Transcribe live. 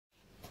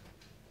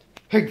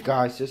Hey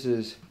guys, this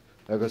is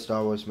Lego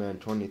Star Wars Man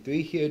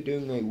 23 here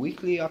doing a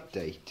weekly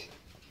update.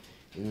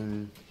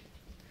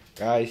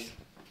 Guys,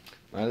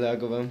 my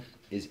Lego room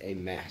is a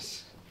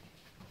mess.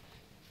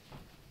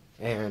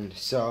 And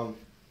so,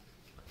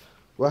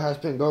 what has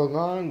been going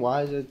on?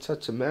 Why is it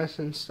such a mess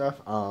and stuff?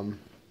 I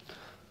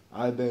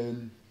had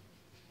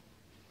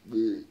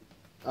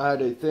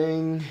a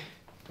thing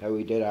that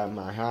we did at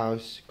my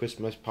house,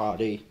 Christmas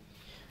party,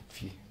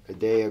 a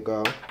day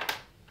ago.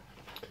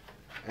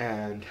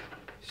 And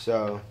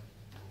so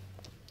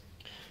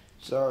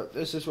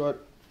this is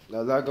what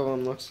the Lego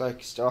room looks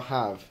like. Still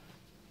have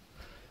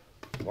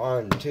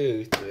 1,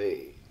 2,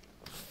 3,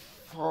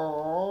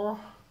 4,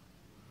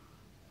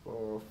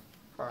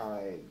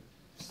 5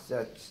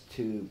 sets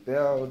to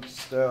build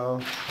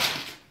still.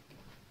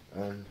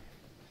 And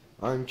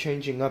I'm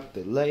changing up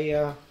the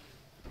layout.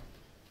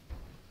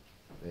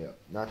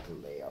 Not the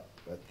layout,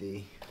 but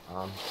the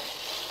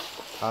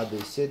how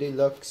the city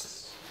looks.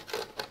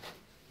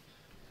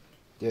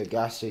 The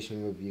gas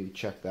station review,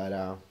 check that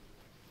out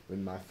with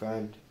my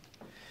friend.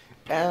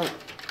 And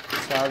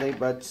sadly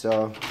but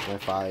so, my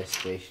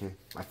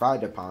fire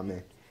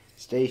department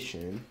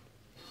station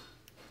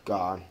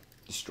got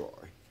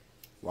destroyed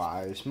while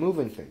I was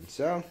moving things.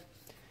 So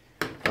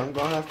I'm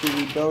gonna have to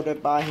rebuild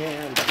it by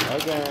hand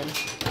again.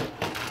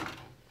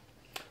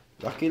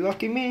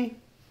 Lucky me.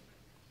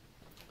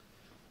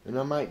 And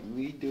I might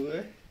redo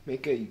it,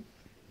 make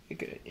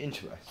it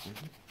interesting.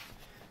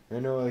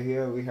 And over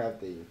here we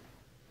have the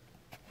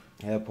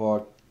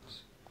airport,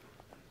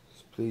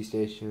 police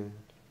station,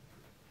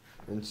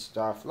 and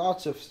stuff.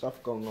 Lots of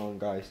stuff going on,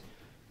 guys.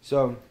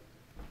 So,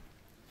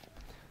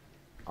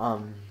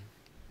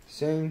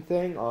 same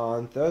thing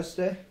on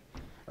Thursday.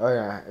 Oh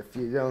yeah, if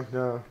you don't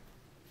know,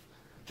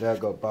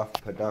 Lego Buff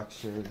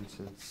Productions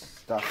and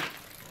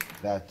stuff.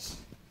 That's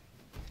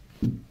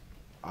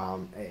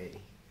a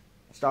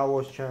Star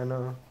Wars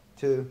channel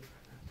too.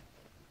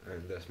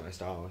 And that's my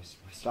Star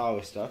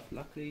Wars stuff.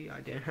 Luckily,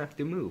 I didn't have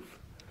to move.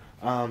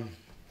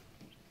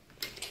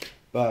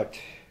 But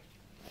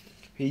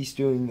he's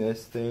doing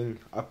this thing,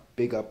 a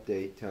big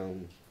update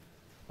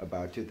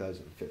about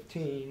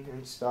 2015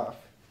 and stuff,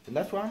 and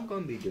that's what I'm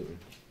going to be doing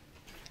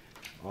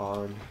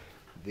on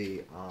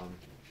the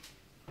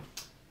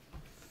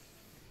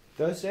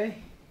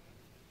Thursday.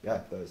 Yeah,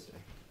 Thursday.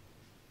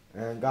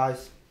 And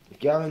guys,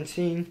 if you haven't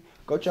seen,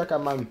 go check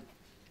out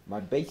my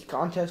base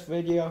contest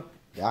video.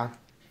 Yeah,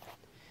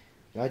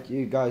 that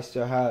you guys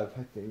still have,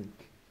 I think,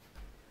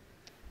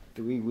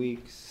 3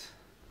 weeks.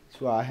 That's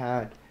what I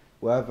had.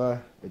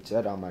 Wherever it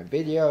said on my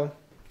video.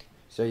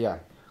 So yeah,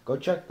 go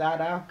check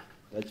that out.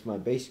 That's my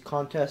base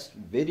contest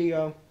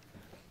video.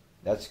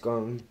 That's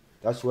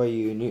where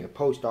you need to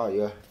post all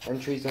your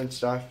entries and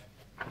stuff.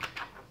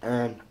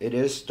 And it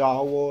is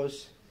Star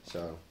Wars,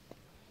 so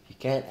you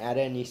can't add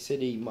any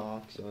city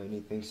marks or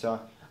anything.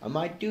 So I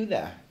might do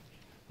that.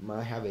 I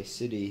might have a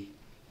city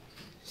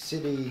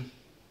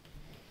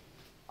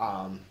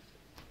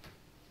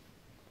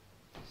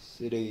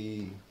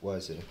what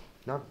is it?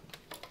 Not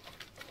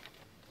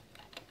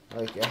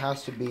like, it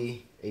has to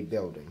be a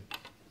building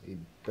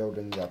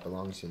that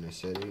belongs in a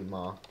city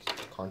marks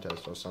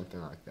contest or something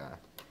like that.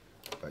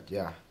 But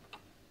yeah,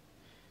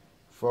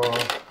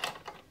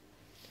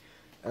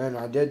 and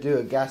I did do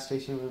a gas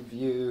station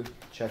review.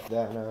 Check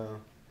that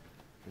out.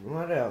 And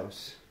what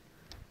else?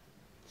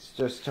 It's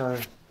just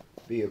trying to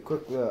be a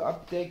quick little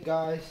update,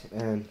 guys.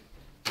 And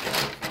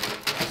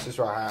this is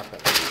what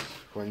happens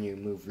when you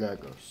move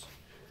Legos.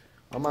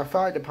 Well, my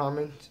fire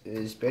department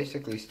is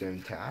basically still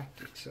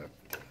intact, except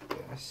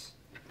this.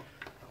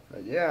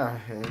 But yeah,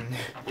 and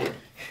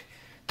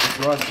this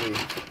was the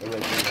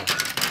original.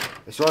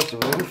 This was the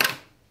roof.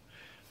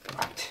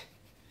 But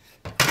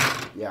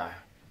yeah,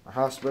 my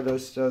hospital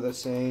is still the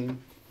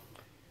same.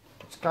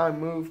 It's kind of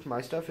moved.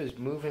 My stuff is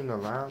moving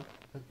around.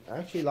 I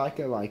actually like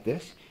it like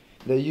this.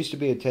 There used to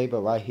be a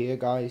table right here,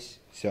 guys.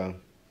 So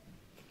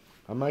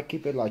I might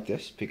keep it like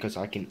this because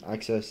I can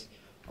access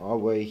all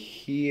the way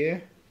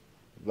here,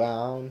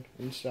 round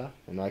and stuff,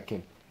 and I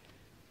can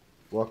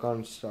work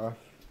on stuff.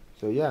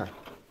 So yeah,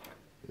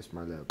 this is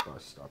my little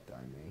bus stop that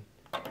I made.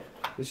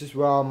 This is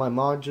where all my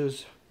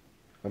modules,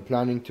 I'm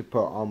planning to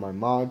put all my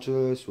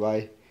modulars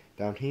right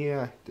down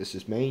here. This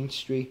is Main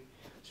Street.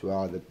 That's where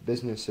all the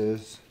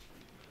businesses.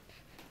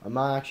 I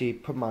might actually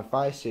put my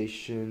fire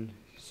station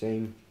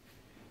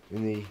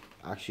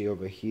actually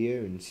over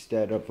here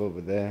instead of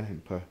over there,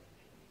 and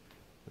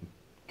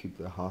keep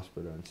the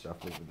hospital and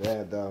stuff over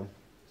there though.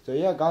 So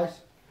yeah,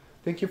 guys,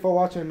 thank you for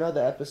watching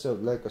another episode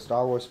of Lego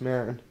Star Wars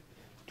Man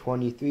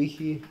 23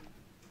 here.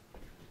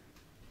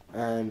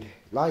 And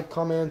like,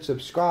 comment,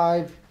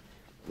 subscribe.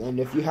 And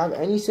if you have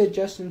any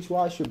suggestions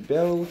what I should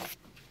build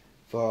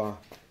for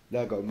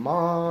Lego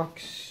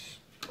marks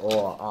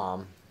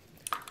or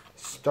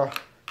Star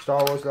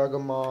Wars Lego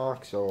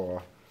marks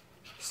or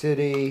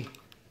city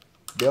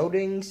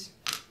buildings,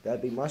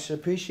 that'd be much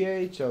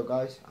appreciated. So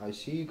guys, I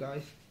see you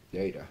guys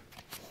later.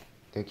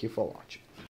 Thank you for watching.